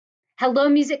Hello,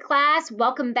 music class.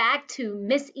 Welcome back to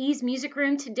Miss E's Music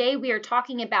Room. Today we are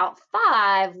talking about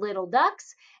Five Little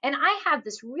Ducks, and I have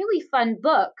this really fun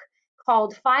book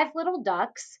called Five Little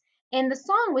Ducks, and the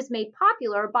song was made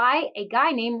popular by a guy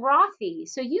named Rafi.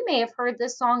 So you may have heard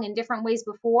this song in different ways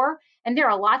before, and there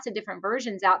are lots of different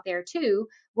versions out there too.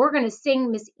 We're going to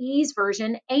sing Miss E's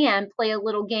version and play a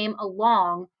little game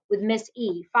along with Miss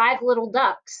E, Five Little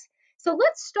Ducks. So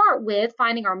let's start with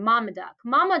finding our mama duck.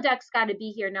 Mama duck's got to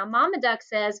be here. Now, mama duck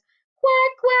says,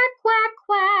 quack, quack, quack,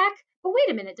 quack. But wait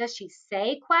a minute, does she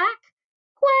say quack?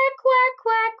 Quack, quack,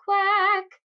 quack, quack.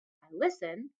 I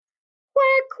listen.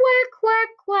 Quack, quack, quack,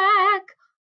 quack.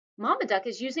 Mama duck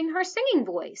is using her singing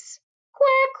voice.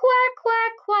 Quack, quack,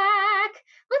 quack, quack.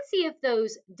 Let's see if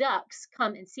those ducks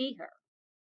come and see her.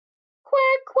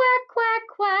 Quack, quack, quack,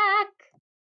 quack.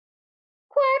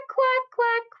 Quack, quack,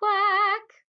 quack,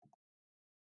 quack.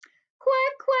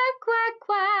 Quack, quack, quack,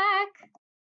 quack.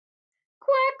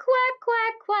 Quack, quack,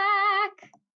 quack, quack.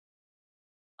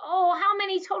 Oh, how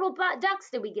many total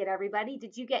ducks did we get, everybody?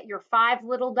 Did you get your 5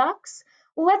 little ducks?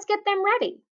 Well, let's get them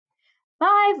ready.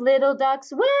 5 little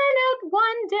ducks went out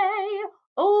one day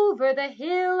over the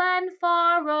hill and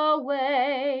far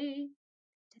away.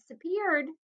 Disappeared.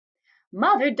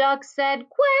 Mother duck said,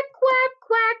 quack, quack,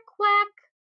 quack, quack.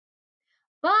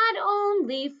 But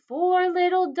only 4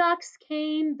 little ducks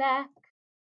came back.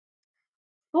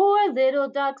 4 little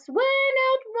ducks went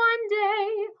out one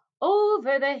day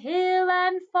over the hill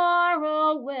and far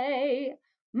away.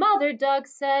 Mother duck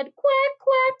said, quack,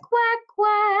 quack, quack,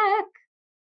 quack.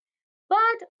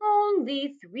 But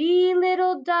only 3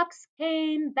 little ducks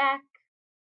came back.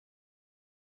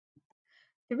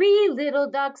 3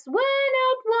 little ducks went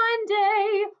out one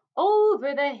day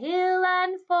over the hill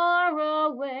and far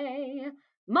away.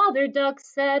 Mother duck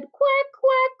said, quack,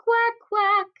 quack, quack,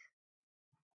 quack.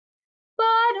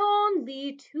 But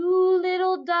only 2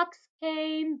 little ducks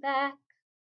came back.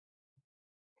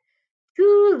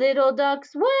 2 little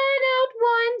ducks went out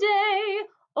one day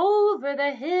over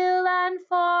the hill and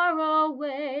far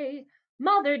away.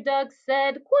 Mother duck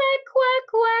said, quack, quack,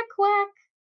 quack, quack.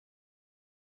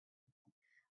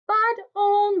 But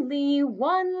only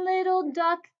 1 little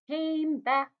duck came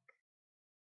back.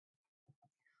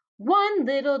 1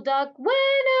 little duck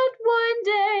went out one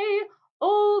day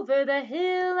over the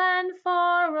hill and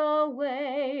far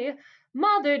away.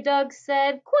 Mother duck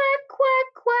said, quack,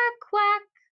 quack, quack, quack.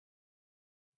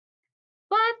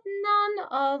 But none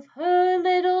of her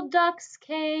little ducks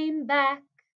came back.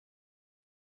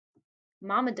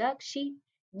 Mama duck, she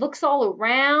looks all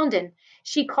around and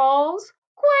she calls,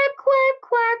 quack, quack,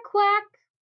 quack, quack.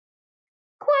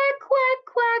 Quack, quack,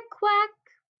 quack, quack.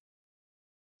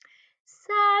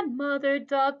 Sad mother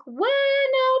duck went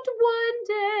out one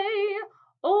day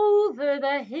over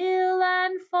the hill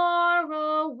and far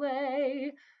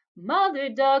away. Mother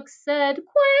duck said,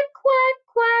 quack, quack,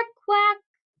 quack, quack.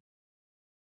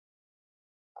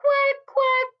 Quack,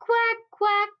 quack, quack,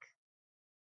 quack.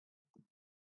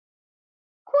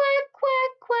 Quack,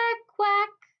 quack, quack, quack.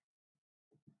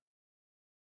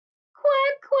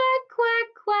 Quack, quack, quack,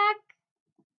 quack.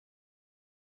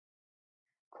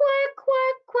 Quack,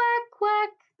 quack, quack, quack.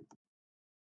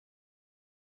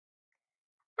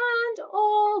 And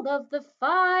all of the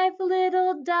 5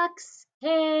 little ducks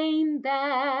came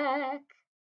back.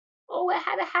 Oh, it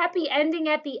had a happy ending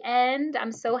at the end.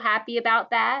 I'm so happy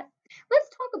about that. Let's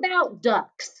talk about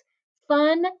ducks.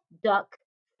 Fun duck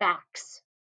facts.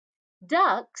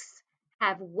 Ducks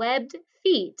have webbed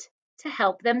feet to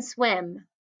help them swim.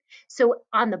 So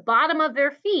on the bottom of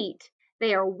their feet,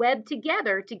 they are webbed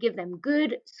together to give them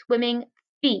good swimming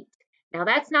feet. Now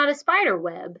that's not a spider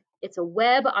web, it's a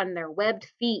web on their webbed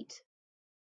feet.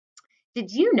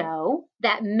 Did you know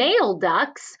that male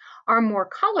ducks are more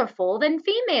colorful than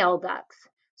female ducks?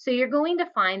 So you're going to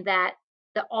find that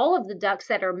all of the ducks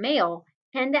that are male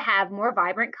tend to have more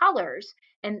vibrant colors,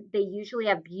 and they usually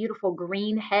have beautiful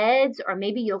green heads, or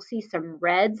maybe you'll see some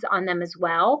reds on them as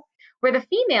well, where the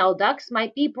female ducks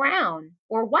might be brown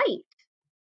or white.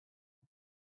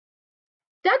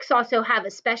 Ducks also have a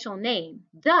special name.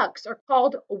 Ducks are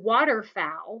called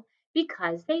waterfowl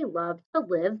because they love to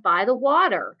live by the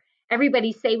water.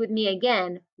 Everybody say with me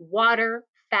again,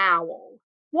 waterfowl.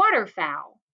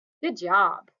 Waterfowl. Good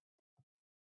job.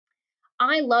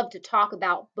 I love to talk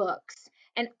about books,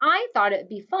 and I thought it would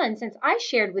be fun, since I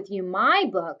shared with you my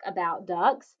book about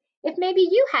ducks, if maybe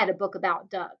you had a book about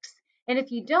ducks. And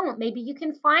if you don't, maybe you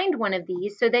can find one of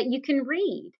these so that you can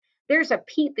read. There's a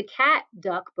Pete the Cat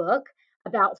duck book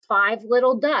about 5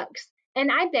 little ducks,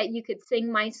 and I bet you could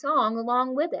sing my song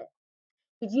along with it.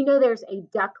 Did you know there's a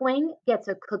Duckling Gets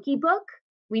a Cookie book?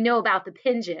 We know about the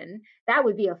pigeon. That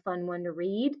would be a fun one to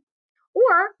read.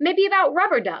 Or maybe about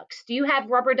rubber ducks. Do you have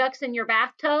rubber ducks in your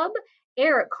bathtub?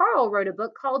 Eric Carle wrote a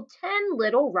book called 10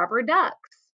 Little Rubber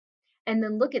Ducks. And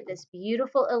then look at this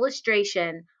beautiful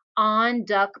illustration on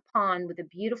Duck Pond with a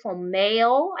beautiful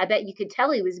male. I bet you could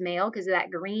tell he was male because of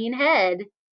that green head,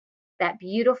 that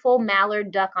beautiful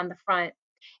mallard duck on the front.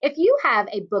 If you have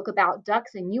a book about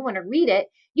ducks and you want to read it,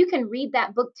 you can read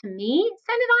that book to me,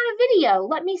 send it on a video.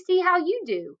 Let me see how you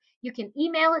do. You can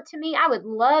email it to me. I would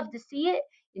love to see it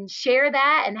and share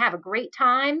that and have a great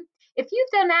time. If you've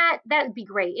done that, that would be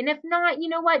great. And if not, you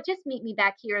know what? Just meet me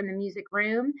back here in the music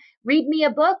room, read me a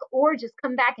book, or just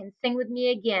come back and sing with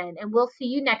me again. And we'll see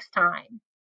you next time.